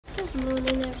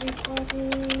Morning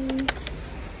everybody.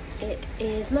 It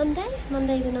is Monday the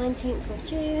 19th of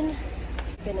June.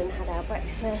 Been and had our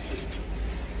breakfast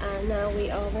and now we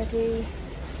are ready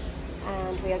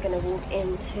and we are going to walk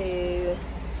into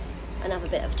another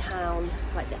bit of town,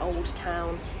 like the old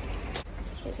town.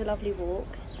 It's a lovely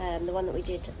walk, the one that we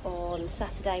did on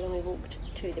Saturday when we walked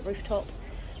to the rooftop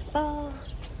bar.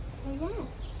 So yeah,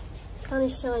 the sun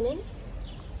is shining,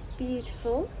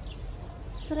 beautiful.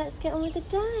 So let's get on with the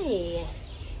day.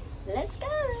 Let's go.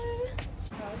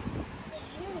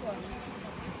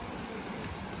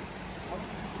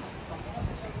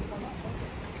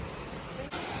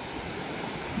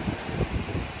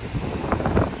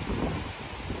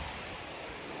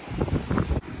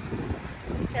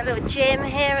 Got a little gym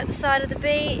here at the side of the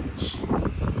beach.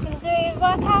 Gonna do a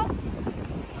workout?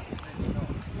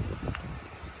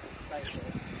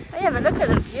 Oh yeah, but look at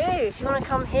the view. If you want to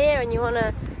come here and you want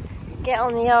to get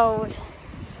on the old...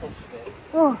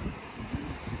 Oh.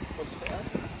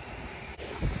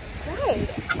 Great.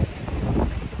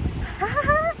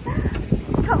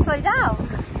 Can't slow down.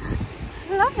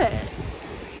 I love it.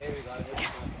 Here we go.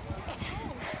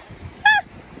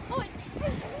 Oh, it takes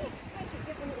me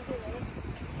given what you're doing.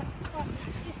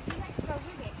 Just you have to go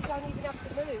with it. You don't even have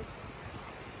to move.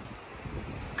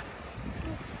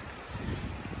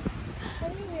 So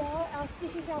here we are.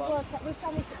 This is our workout. We've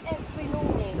done this every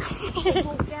morning. We've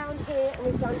walked down here and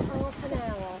we've done half an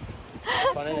hour.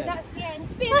 Fun, So isn't it? that's the end.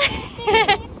 Okay.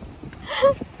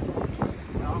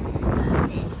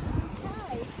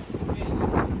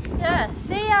 Yeah,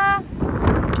 see ya!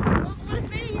 Not gonna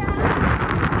be ya!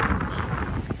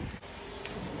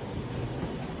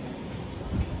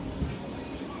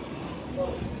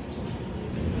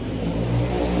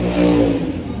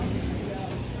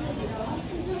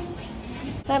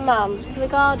 There, Mum, the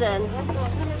garden.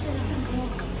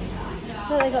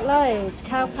 Look, they've got loads.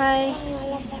 Calpe. Oh, I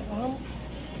love that one.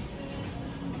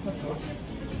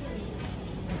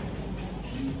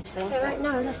 Yeah, right,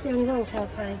 no, that's the only one,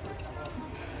 Calpe.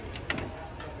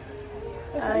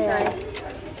 What's that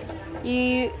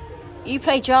say? You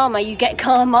play drama, you get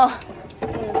karma.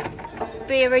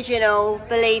 Be original,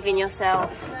 believe in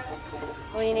yourself.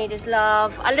 All you need is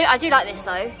love. I do like this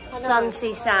though. Sun,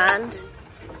 sea, sand.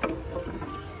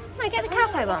 No, get the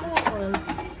Calpe one. That one.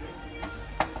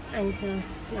 Anchor.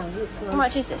 No, this one. How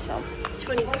much is this one?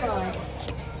 25.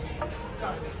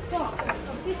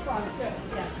 This one, yeah.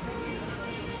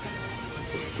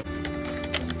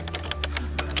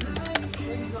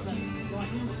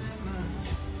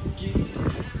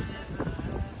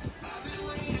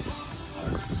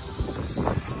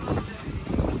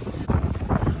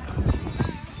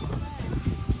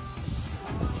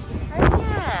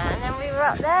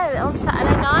 Up there on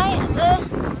Saturday night at the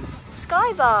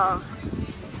Sky Bar.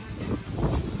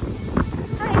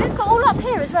 Hey, they've got all up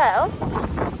here as well.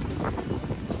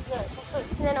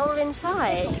 And then all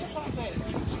inside.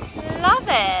 Love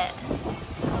it.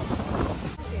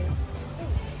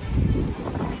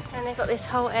 And they've got this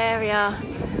whole area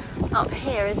up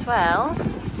here as well.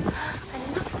 I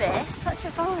love this, such a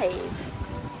vibe.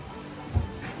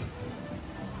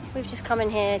 We've just come in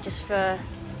here just for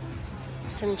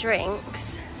some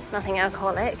drinks, nothing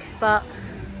alcoholic, but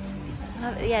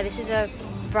yeah, this is a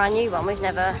brand new one. We've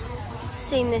never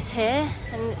seen this here,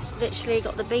 and it's literally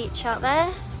got the beach out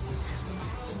there.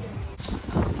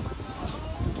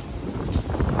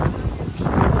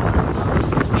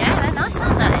 Yeah, they're nice,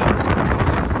 aren't they?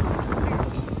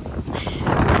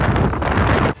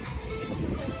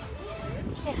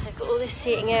 Yes, they've got all this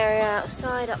seating area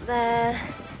outside up there,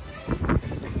 and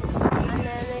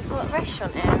then they've got a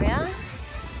restaurant area.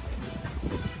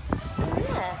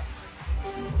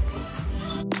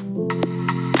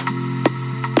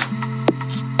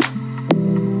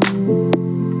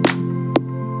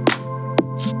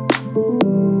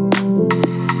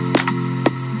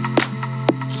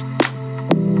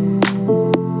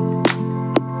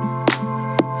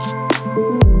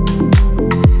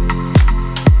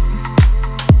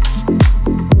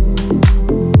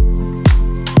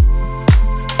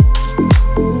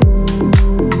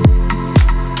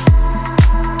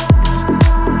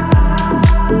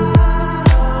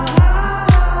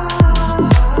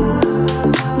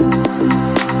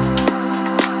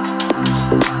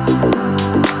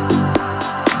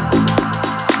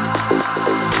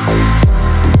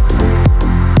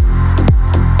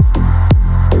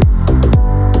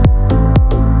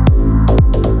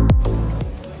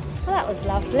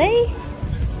 Lovely.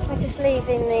 We're just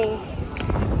leaving the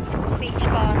beach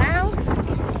bar now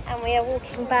and we are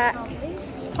walking back.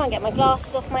 Can't get my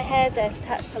glasses off my head, they're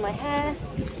attached to my hair.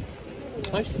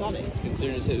 So sunny,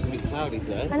 considering it's going to be cloudy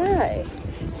today. I know.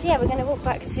 So yeah, we're going to walk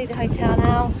back to the hotel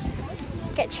now,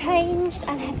 get changed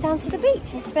and head down to the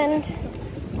beach and spend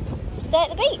the day at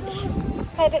the beach.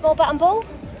 Play a bit more bat and ball.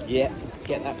 Yeah,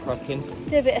 get that cracking.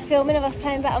 Do a bit of filming of us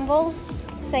playing bat and ball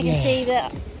so they can see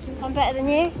that I'm better than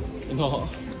you. You're not.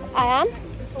 I am.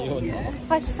 You're not.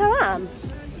 I so am.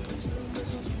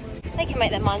 They can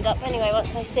make their mind up anyway once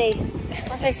they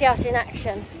see us in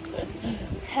action.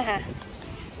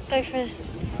 Go for a,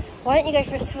 why don't you go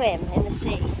for a swim in the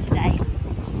sea today?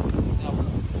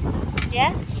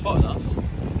 Yeah? It's hot enough.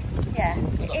 Yeah.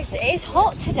 It is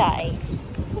hot today,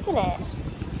 isn't it?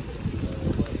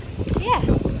 So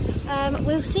yeah,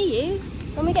 we'll see you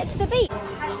when we get to the beach.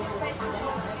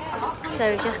 So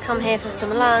we've just come here for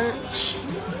some lunch.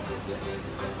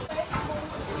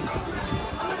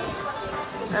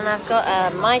 And I've got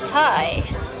a Mai Tai.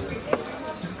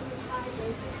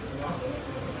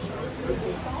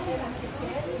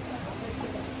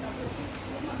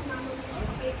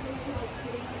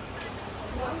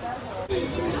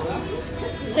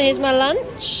 So here's my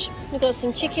lunch. We've got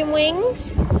some chicken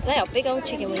wings. They are big old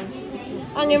chicken wings.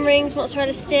 Onion rings,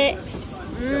 mozzarella sticks,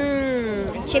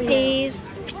 chippies.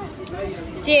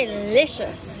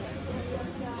 Delicious.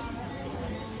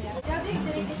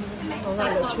 Oh,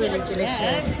 that looks really delicious.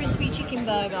 Yeah, crispy chicken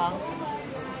burger.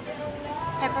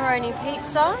 Pepperoni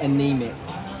pizza. Anemic.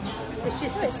 It's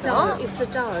just the dough. It's the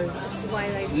dough. It's the way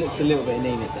they... It looks a little bit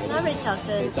anemic though. No, it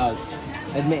doesn't. It does.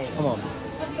 Admit it, come on.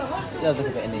 It does look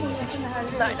a bit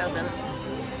anemic. No, it doesn't.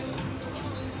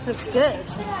 Looks good.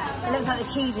 It looks like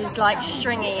the cheese is like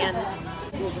stringy and...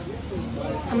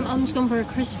 I'm just going for a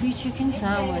crispy chicken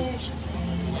sandwich.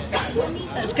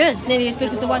 That's good. Nearly as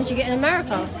big as the ones you get in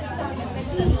America.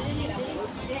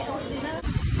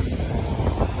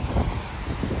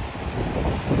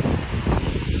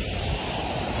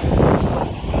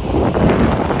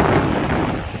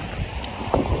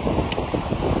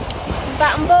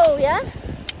 Bat and ball, yeah?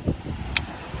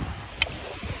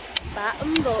 Bat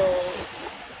and ball.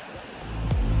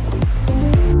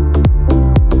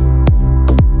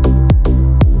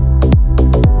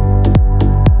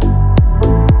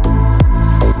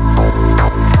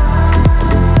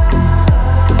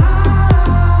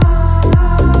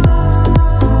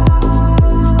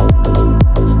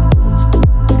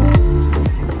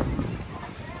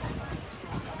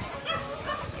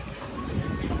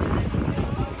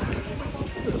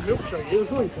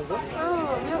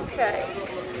 Oh,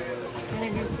 milkshakes.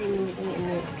 I've never seen you eating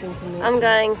milk, drinking milk. I'm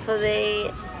going for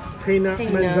the peanut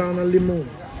manzana limon.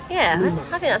 Yeah,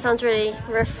 I think that sounds really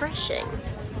refreshing.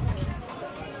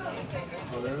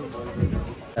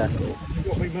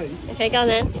 Okay, go on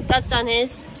then. Dad's done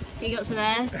his. He got to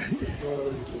there.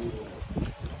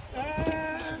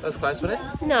 That's close, wasn't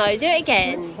it? No, do it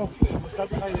again.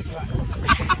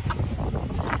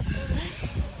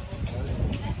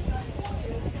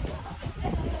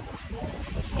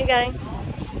 Keep going.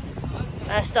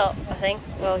 Stop, I think.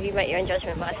 Well, you make your own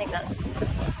judgment, but I think that's...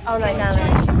 Oh no, down there.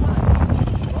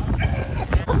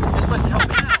 You're supposed to help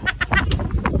me out.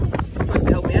 You're supposed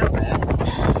to help me out there.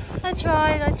 I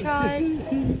tried.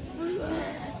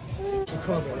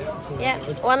 Yeah,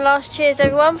 one last cheers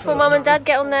everyone before Mum and Dad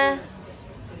get on their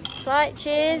flight.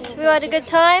 Cheers. We all had a good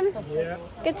time? Yeah.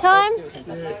 Good time?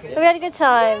 Beautiful. We had a good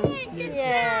time? Beautiful.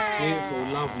 Yeah.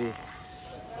 Beautiful, lovely.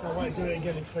 Can't wait to do it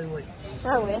again in 3 weeks.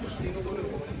 I wish.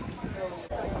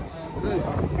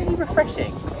 Really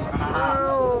refreshing.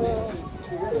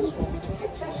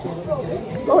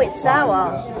 Oh, it's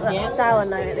sour. That's sour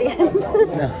note at the end. It's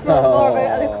more of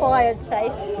an acquired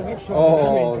taste.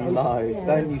 Oh no,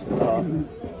 don't you start.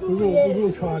 We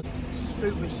will try.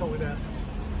 We sorted out.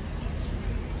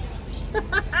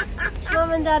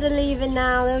 Mum and Dad are leaving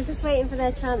now. They were just waiting for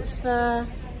their transfer.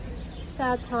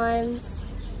 Sad times.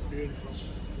 Beautiful.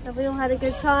 Have we all had a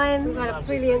good time? We've had a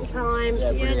brilliant time.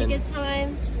 Yeah, you had a good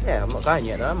time? Yeah, I'm not going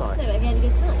yet though, am I? No, but we had a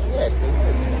good time. Yeah, it's been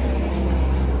good.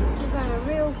 We've had a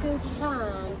real good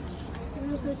time.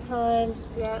 Real good time.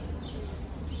 Yep.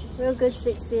 Real good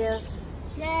 60th.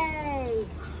 Yay!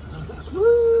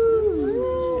 Woo!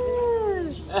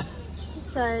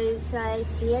 So say,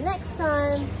 see you next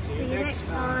time. See you next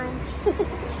time.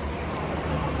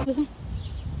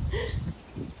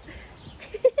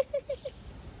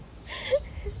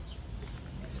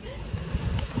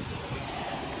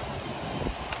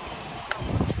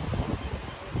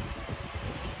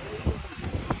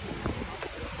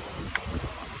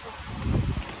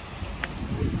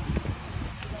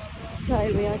 So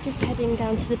we are just heading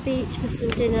down to the beach for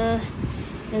some dinner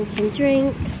and some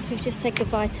drinks. We've just said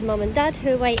goodbye to Mum and Dad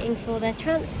who are waiting for their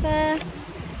transfer.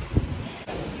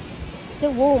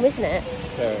 Still warm, isn't it?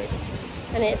 Very.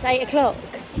 And it's 8 o'clock.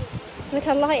 Look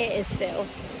how light it is still.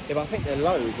 Yeah, but I think their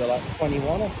lows are like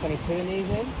 21 or 22 in the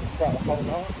evening throughout the whole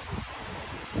night.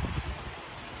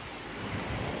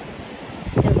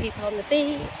 Still people on the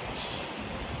beach.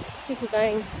 People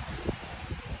going.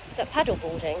 Is that paddle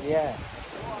boarding? Yeah.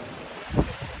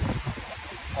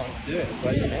 Time to do it,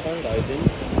 but the sun goes in.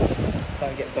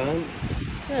 Don't get burnt.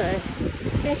 No.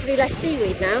 Seems to be less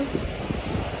seaweed now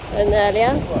than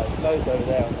earlier. Well, there's loads over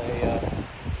there on the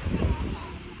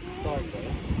side there.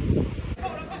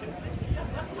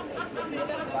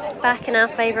 Back in our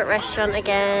favourite restaurant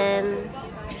again.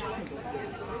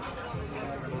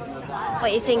 What are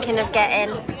you thinking of getting?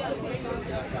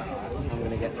 I'm going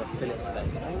to get the fillet steak, I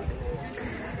think.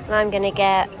 And I'm going to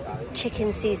get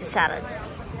chicken Caesar salad.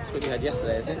 That's what you had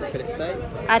yesterday, isn't it? The fillet steak?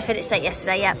 I had fillet steak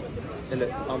yesterday, yep. It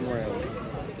looked unreal.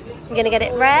 You're going to get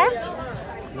it rare?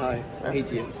 No,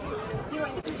 medium.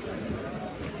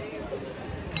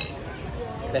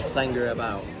 Best sangria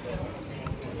about.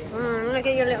 Look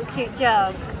at your little cute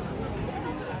jug.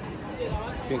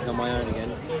 Drinking on my own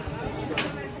again.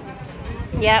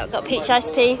 Yeah, we've got peach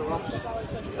iced tea. Is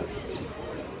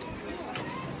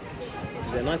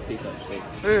it a nice piece actually?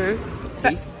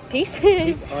 Piece? Peace?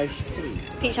 Piece iced tea.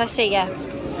 Peach iced tea, yeah.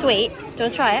 Sweet. Do you want to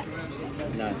try it?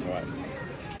 No, it's alright.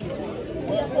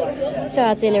 So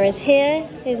our dinner is here.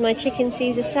 Here's my chicken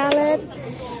Caesar salad.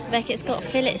 Beckett's got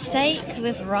fillet steak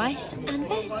with rice and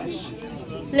veg.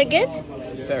 Look good?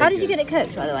 Very How did you good. get it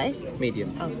cooked, by the way?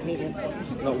 Medium. Oh, medium.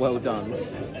 Not well done.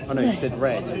 I know you said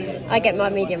red. I get my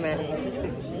medium rare.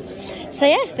 So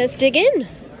yeah, let's dig in.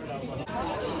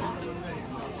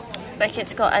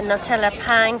 Beckett's got a Nutella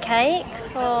pancake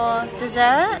for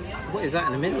dessert. What is that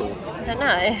in the middle? I don't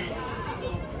know.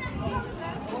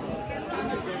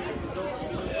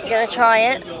 You gonna try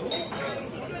it?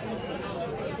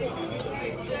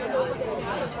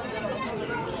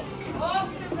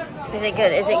 Is it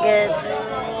good? Is it good?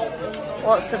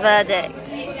 What's the verdict?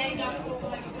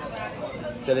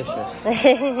 Delicious.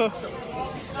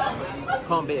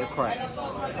 Can't beat a crack.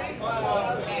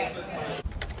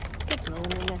 Good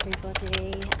morning,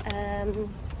 everybody.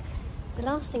 The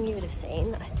last thing you would have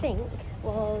seen, I think,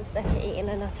 was Beckett eating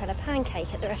a Nutella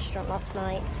pancake at the restaurant last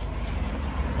night.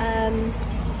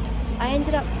 I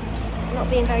ended up not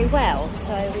being very well,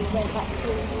 so we went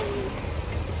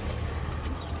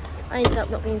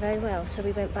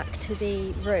back to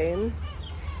the room,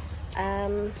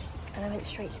 and I went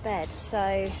straight to bed.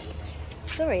 So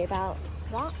sorry about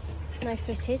that. No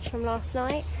footage from last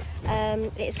night.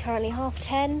 It is currently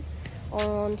 10:30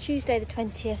 on Tuesday the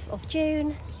 20th of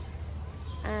June,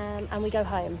 and we go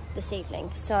home this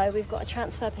evening. So we've got a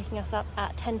transfer picking us up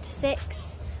at 10 to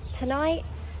 6 tonight.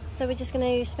 So we're just going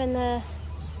to spend the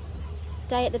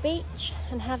day at the beach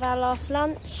and have our last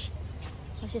lunch.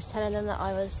 I was just telling them that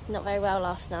I was not very well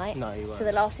last night. No, you weren't. So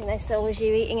the last thing they saw was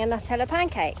you eating a Nutella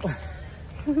pancake.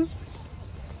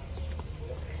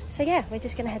 So yeah, we're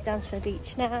just going to head down to the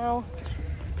beach now.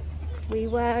 We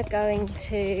were going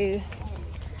to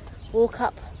walk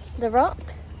up the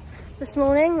rock this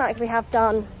morning like we have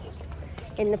done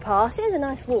in the past. It is a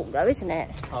nice walk though, isn't it?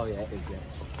 Oh yeah, it is, yeah.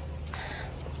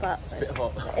 But It's a bit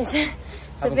hot. It's a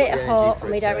Haven't bit got the hot energy for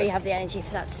and we it don't today. really have the energy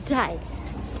for that today.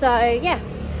 So yeah,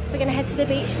 we're going to head to the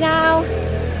beach now,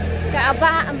 get our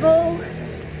bat and ball.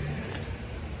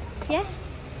 Yeah,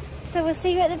 so we'll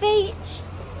see you at the beach.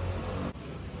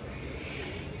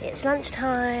 It's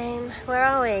lunchtime. Where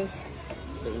are we?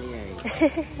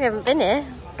 78. We haven't been here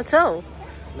at all.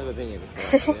 Never been here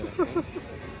before. Yeah, okay.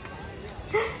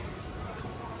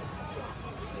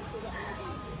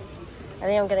 I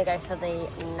think I'm going to go for the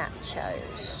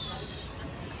nachos.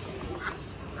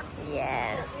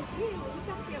 Yeah.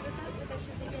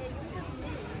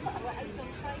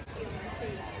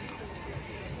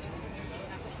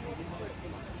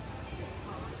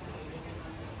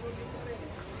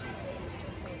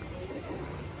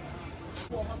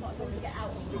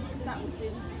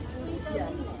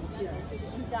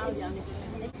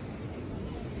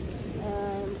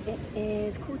 It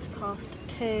is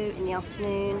 2:15 in the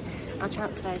afternoon. Our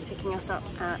transfer is picking us up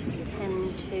at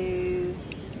 10 to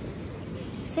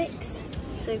 6.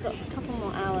 So we've got a couple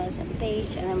more hours at the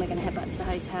beach and then we're going to head back to the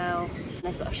hotel.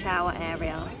 They've got a shower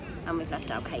area and we've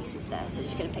left our cases there, so we're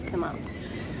just going to pick them up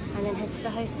and then head to the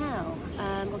hotel.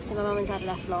 Obviously my mum and dad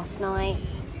left last night.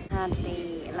 Had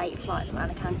the late flight from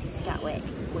Alicante to Gatwick,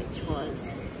 which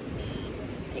was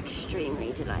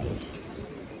extremely delayed.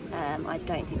 I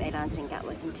don't think they landed in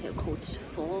Gatwick until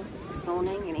 4:45 this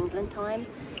morning in England time,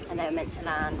 and they were meant to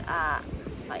land at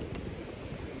like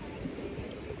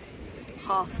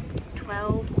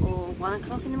 12:30 or 1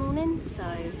 o'clock in the morning, so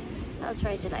that was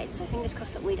very delayed, so fingers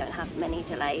crossed that we don't have many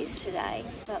delays today.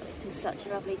 But it's been such a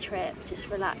lovely trip, just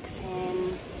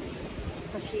relaxing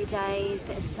for a few days,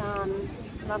 bit of sun,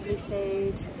 lovely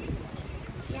food.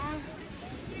 Yeah,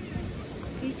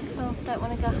 beautiful. Don't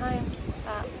want to go home,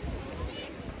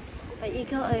 but you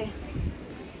got to.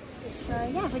 So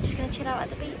yeah, we're just going to chill out at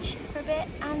the beach for a bit,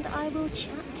 and I will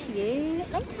chat to you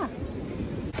later.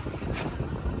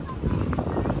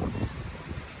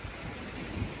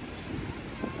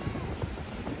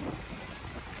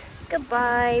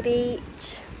 Goodbye,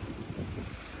 beach.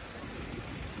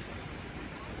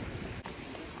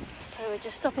 So we're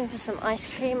just stopping for some ice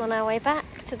cream on our way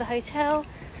back to the hotel.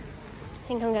 I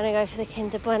think I'm going to go for the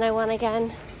Kinder Bueno one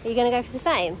again. Are you going to go for the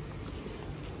same?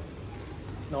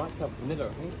 No, I still have vanilla,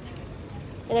 I think.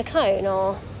 In a cone,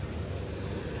 or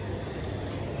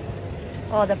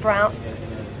the brown?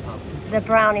 The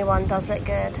brownie one does look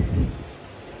good.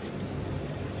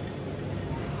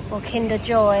 Or Kinder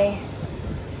Joy.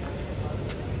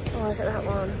 Oh, look at that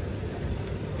one.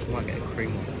 I might get a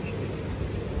cream one, actually.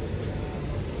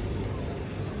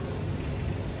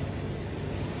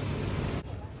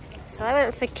 So I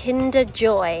went for Kinder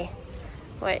Joy,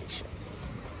 which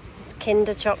is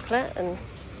Kinder chocolate. And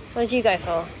what did you go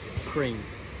for? Cream.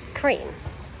 Cream.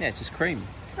 Yeah, it's just cream.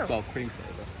 Oh. Well, cream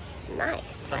flavour.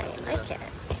 Nice, I like it.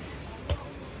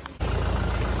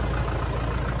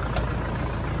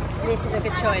 This is a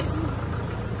good choice.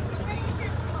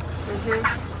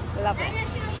 Love it.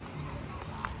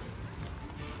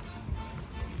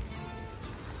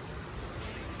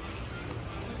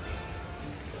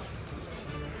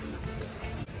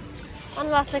 One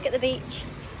last look at the beach.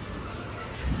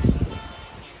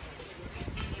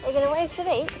 Are you going to wave to the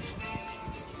beach?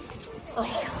 Oh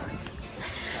my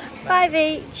god. Bye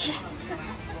beach.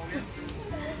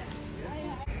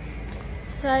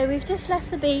 So we've just left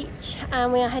the beach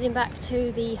and we are heading back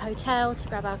to the hotel to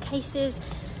grab our cases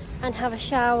and have a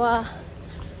shower.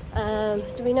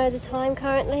 Do we know the time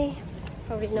currently?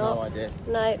 Probably not. No idea.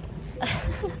 No.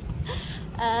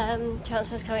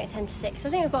 Transfer's coming at 10 to 6. I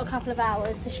think we've got a couple of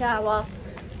hours to shower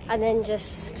and then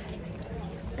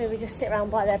maybe just sit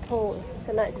around by their pool.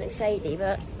 So I know it's a bit shady,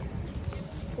 but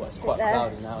It's quite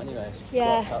cloudy now anyway. It's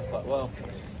worked out quite well.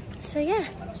 So yeah.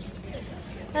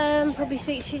 Probably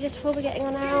speak to you just before we're getting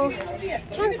on our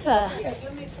transfer.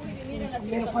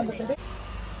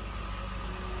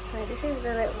 So this is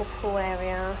the little pool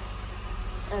area,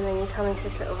 and then you come into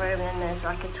this little room and then there's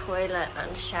like a toilet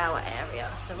and shower area.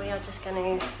 So we are just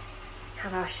going to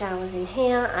have our showers in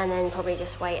here and then probably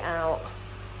just wait out,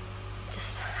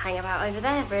 just hang about over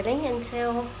there really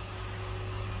until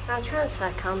our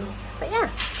transfer comes. But yeah,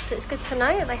 so it's good to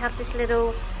know that they have this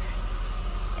little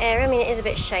area. I mean, it is a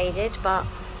bit shaded, but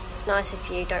it's nice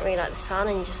if you don't really like the sun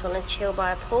and you just want to chill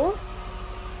by a pool.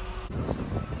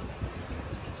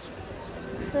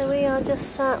 So we are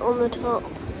just sat on the top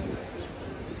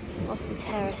of the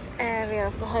terrace area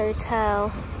of the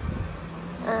hotel.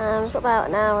 We've got about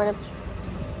an hour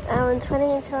and 20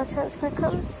 until our transfer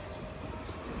comes.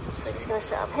 So we're just going to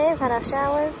sit up here. We've had our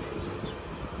showers,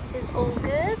 which is all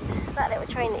good. That little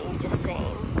train that you've just seen,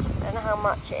 I don't know how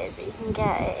much it is, but you can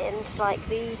get it into like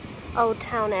the old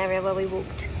town area where we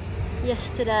walked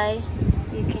yesterday.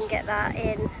 You can get that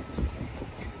in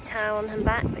to the town and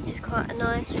back, which is quite a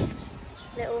nice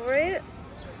little route.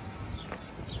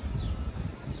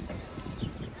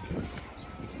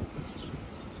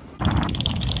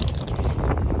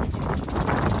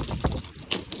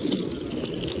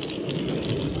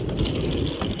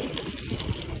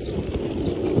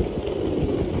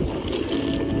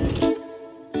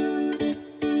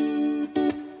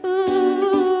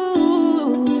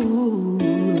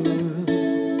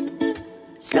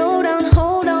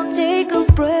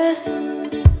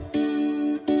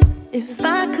 If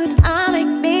I could, I'd make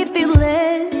me feel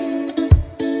less.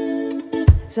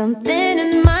 Something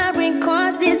in my brain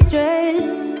causes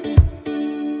stress.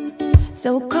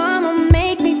 So come on,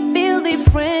 make me feel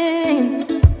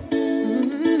different.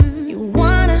 You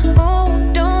wanna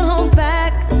hold, don't hold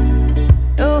back.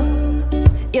 Oh,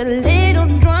 your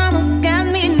little drama's got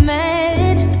me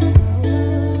mad,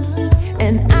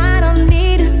 and I don't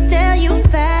need to tell you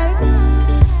facts.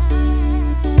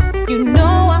 You know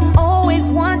I always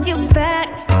want you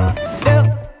back, girl.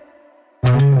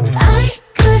 I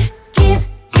could give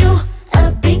you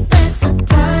a big bad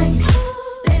surprise.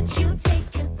 Let you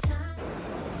take your time.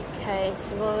 Okay,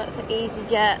 so we'll look for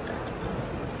EasyJet.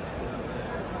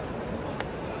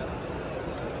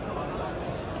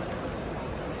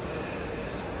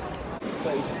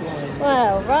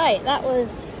 Well, right, that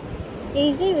was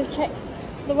easy. We've checked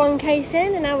the one case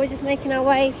in and now we're just making our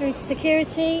way through to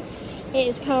security. It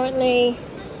is currently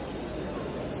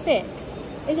 6.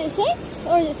 Is it 6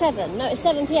 or is it 7? No, it's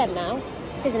 7 PM now,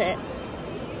 isn't it?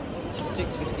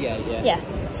 6:58, yeah. Yeah,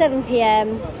 7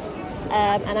 PM.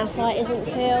 And our flight isn't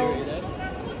till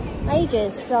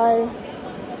ages, so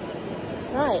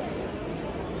right,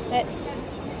 let's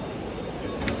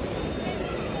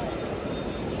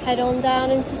head on down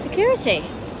into security.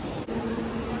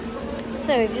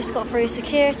 So we've just got through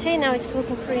security, now we're just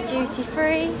walking through duty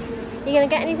free. You gonna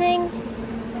get anything?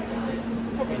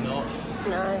 Probably not.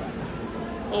 No,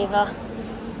 either.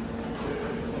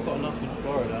 I've got enough in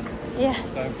Florida. Yeah.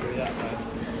 Going through that though.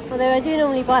 Although I do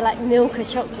normally buy like milk or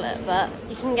chocolate, but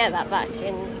you can get that back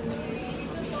in.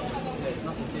 Yeah, it's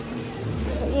nothing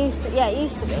different. It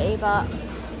used to be, but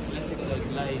Unless they got those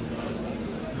Lays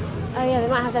though. oh yeah, they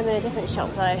might have them in a different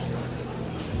shop though.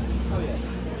 Oh yeah.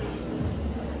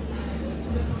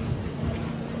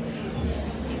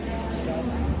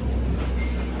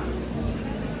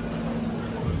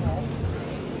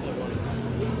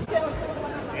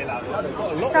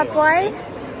 Subway,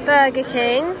 Burger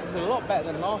King. It's a lot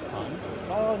better than last time.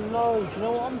 Oh no, do you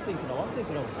know what I'm thinking of? I'm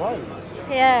thinking of Rose.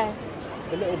 Yeah.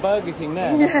 The little Burger King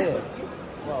there, that's it.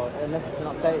 Well, unless it's been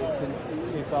updated since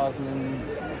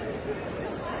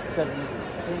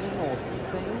 2017 or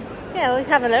 16. Yeah, we'll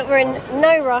have a look. We're in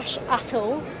no rush at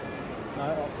all. No,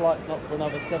 our flight's not for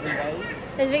another 7 days.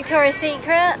 There's Victoria's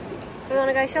Secret. We want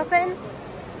to go shopping.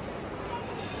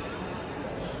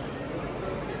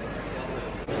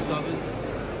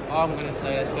 I'm going to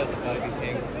say let's go to Burger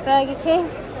King. Burger King?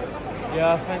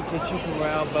 Yeah, I fancy a chicken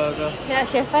royale burger.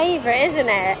 That's your favourite, isn't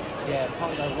it? Yeah,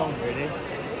 can't go wrong really.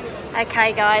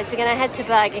 Okay guys, we're going to head to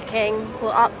Burger King.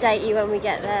 We'll update you when we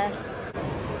get there.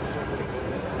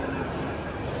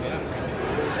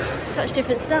 Such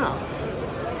different stuff.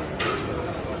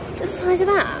 What's the size of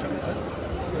that?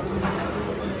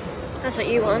 That's what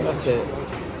you want. That's it.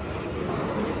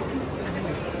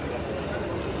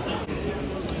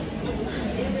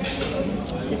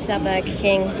 This is our Burger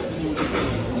King.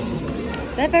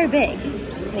 They're very big,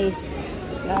 these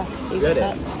cups.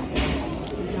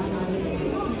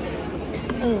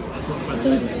 Oh, it's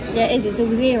all, yeah, it is. It's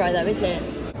all 0 though, isn't it?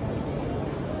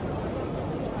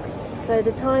 So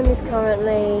the time is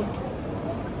currently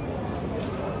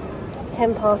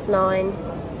 9:10,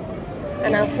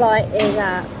 and our flight is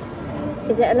at,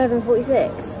 is it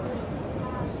 11:46?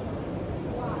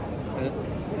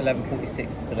 11:46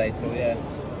 is delayed till, yeah.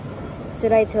 It's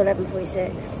delayed till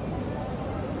 11:46.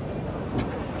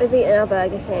 We've eaten our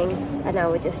Burger King, and now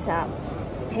we're just sat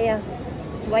here,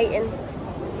 waiting,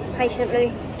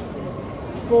 patiently,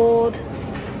 bored.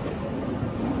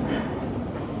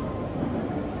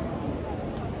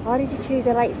 Why did you choose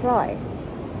a late flight?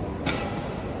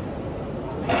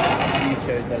 You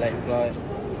chose a late flight.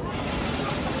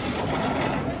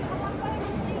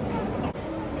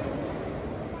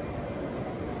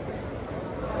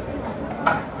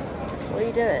 What are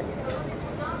you doing?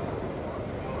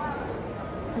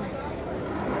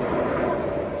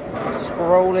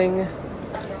 Scrolling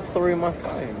through my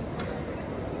phone.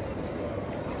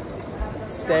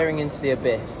 Staring into the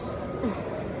abyss.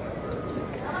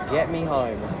 Get me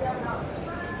home.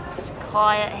 It's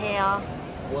quiet here.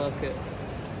 Work it.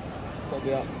 Got to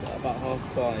be up at about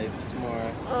 5:30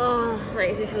 tomorrow. Oh,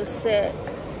 makes me feel sick.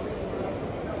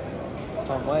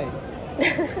 Can't wait.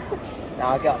 Nah,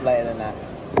 I'll get up later than that.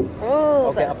 Oh,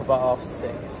 I'll get up about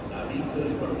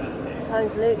 6:30. what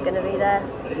time's Luke gonna be there?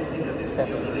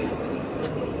 7.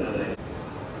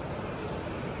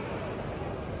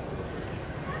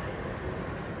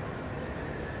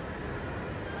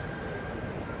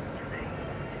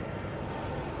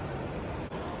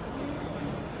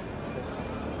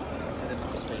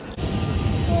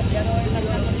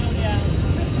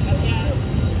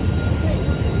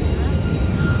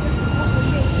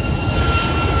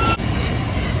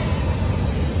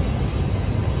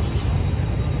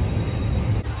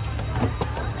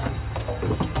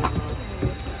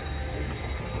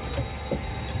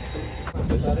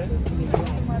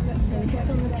 So we're just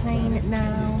on the plane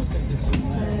now,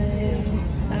 so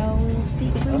I'll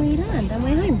speak when we land and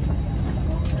we're home.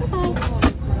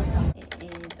 Bye-bye. It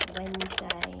is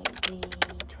Wednesday the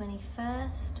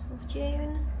 21st of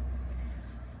June.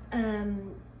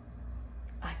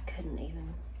 I couldn't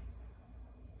even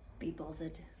be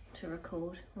bothered to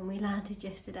record when we landed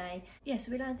yesterday. Yeah,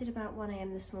 so we landed about 1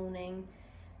 AM this morning.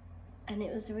 And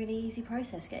it was a really easy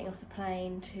process getting off the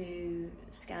plane to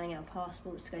scanning our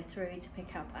passports to go through to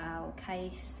pick up our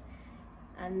case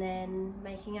and then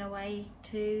making our way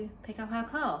to pick up our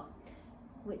car,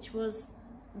 which was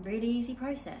a really easy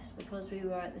process because we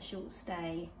were at the short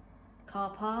stay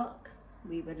car park.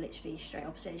 We were literally straight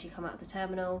opposite as you come out of the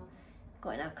terminal,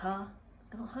 got in our car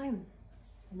got home.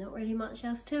 Not really much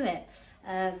else to it.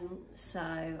 So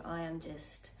I am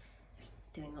just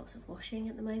doing lots of washing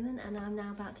at the moment, and I'm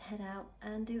now about to head out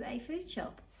and do a food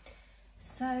shop.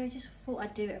 So just thought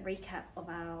I'd do a recap of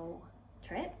our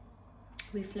trip.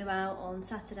 We flew out on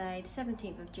Saturday the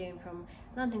 17th of June from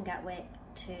London Gatwick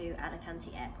to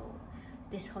Alicante Airport.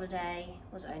 This holiday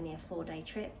was only a 4-day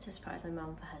trip to surprise my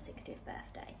mum for her 60th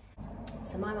birthday.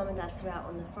 So my mum and dad flew out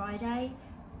on the Friday,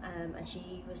 and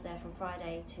she was there from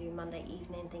Friday to Monday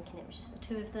evening thinking it was just the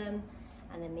two of them,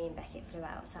 and then me and Beckett flew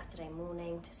out Saturday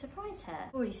morning to surprise her.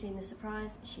 Already seen the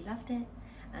surprise, she loved it,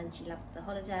 and she loved the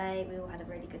holiday. We all had a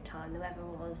really good time. The weather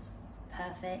was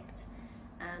perfect,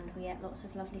 and we ate lots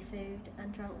of lovely food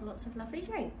and drank lots of lovely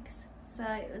drinks. So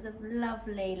it was a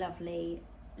lovely, lovely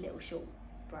little short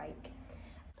break.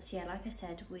 So yeah, like I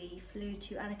said, we flew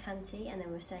to Alicante, and then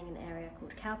we were staying in an area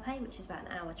called Calpe, which is about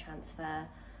an hour transfer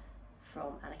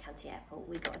from Alicante Airport.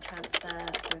 We got a transfer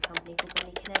through a company called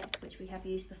Money Connect, which we have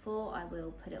used before. I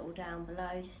will put it all down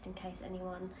below just in case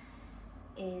anyone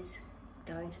is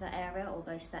going to that area or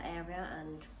goes to that area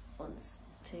and wants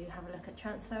to have a look at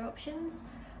transfer options.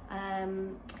 I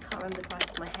can't remember the price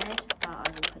off my head, but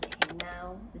I will put it here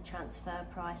now. The transfer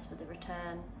price for the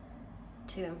return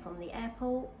to and from the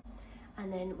airport.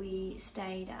 And then we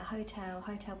stayed at a Hotel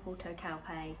Porto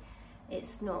Calpe.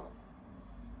 It's not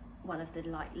one of the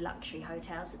like luxury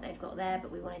hotels that they've got there, but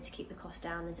we wanted to keep the cost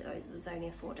down as it was only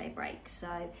a 4-day break.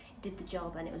 So it did the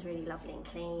job, and it was really lovely and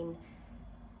clean.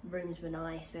 Rooms were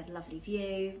nice, we had a lovely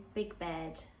view, big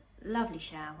bed, lovely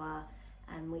shower,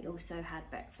 and we also had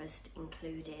breakfast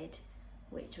included,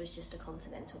 which was just a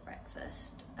continental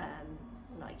breakfast,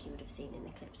 like you would have seen in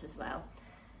the clips as well.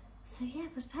 So yeah,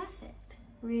 it was perfect.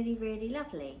 Really, really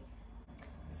lovely.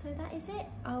 So that is it.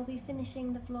 I'll be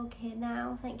finishing the vlog here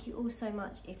now. Thank you all so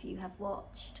much if you have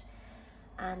watched,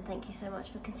 and thank you so much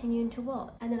for continuing to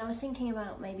watch. And then I was thinking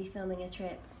about maybe filming a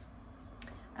trip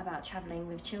about travelling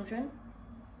with children.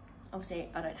 Obviously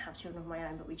I don't have children of my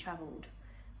own, but we travelled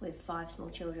with 5 small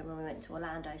children when we went to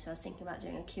Orlando, so I was thinking about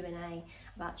doing a Q&A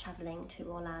about travelling to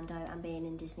Orlando and being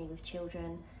in Disney with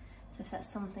children. So if that's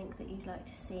something that you'd like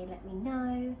to see, let me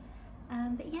know.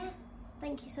 But yeah,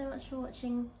 thank you so much for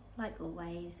watching, like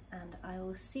always, and I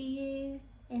will see you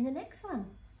in the next one.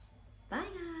 Bye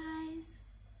guys!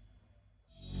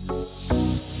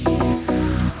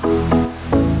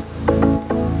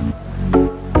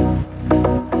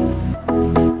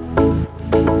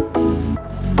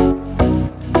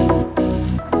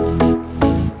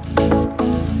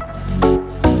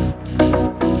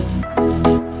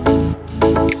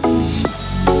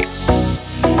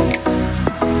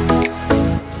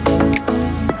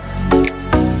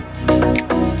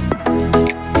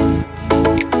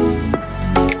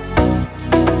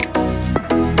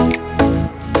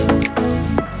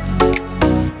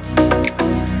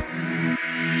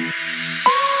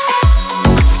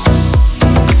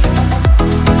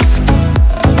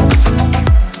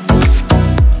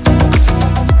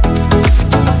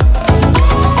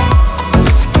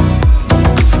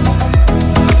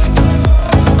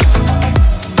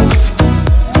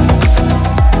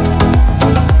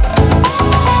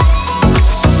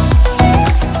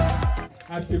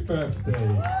 Happy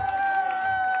birthday.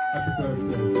 Happy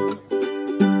birthday.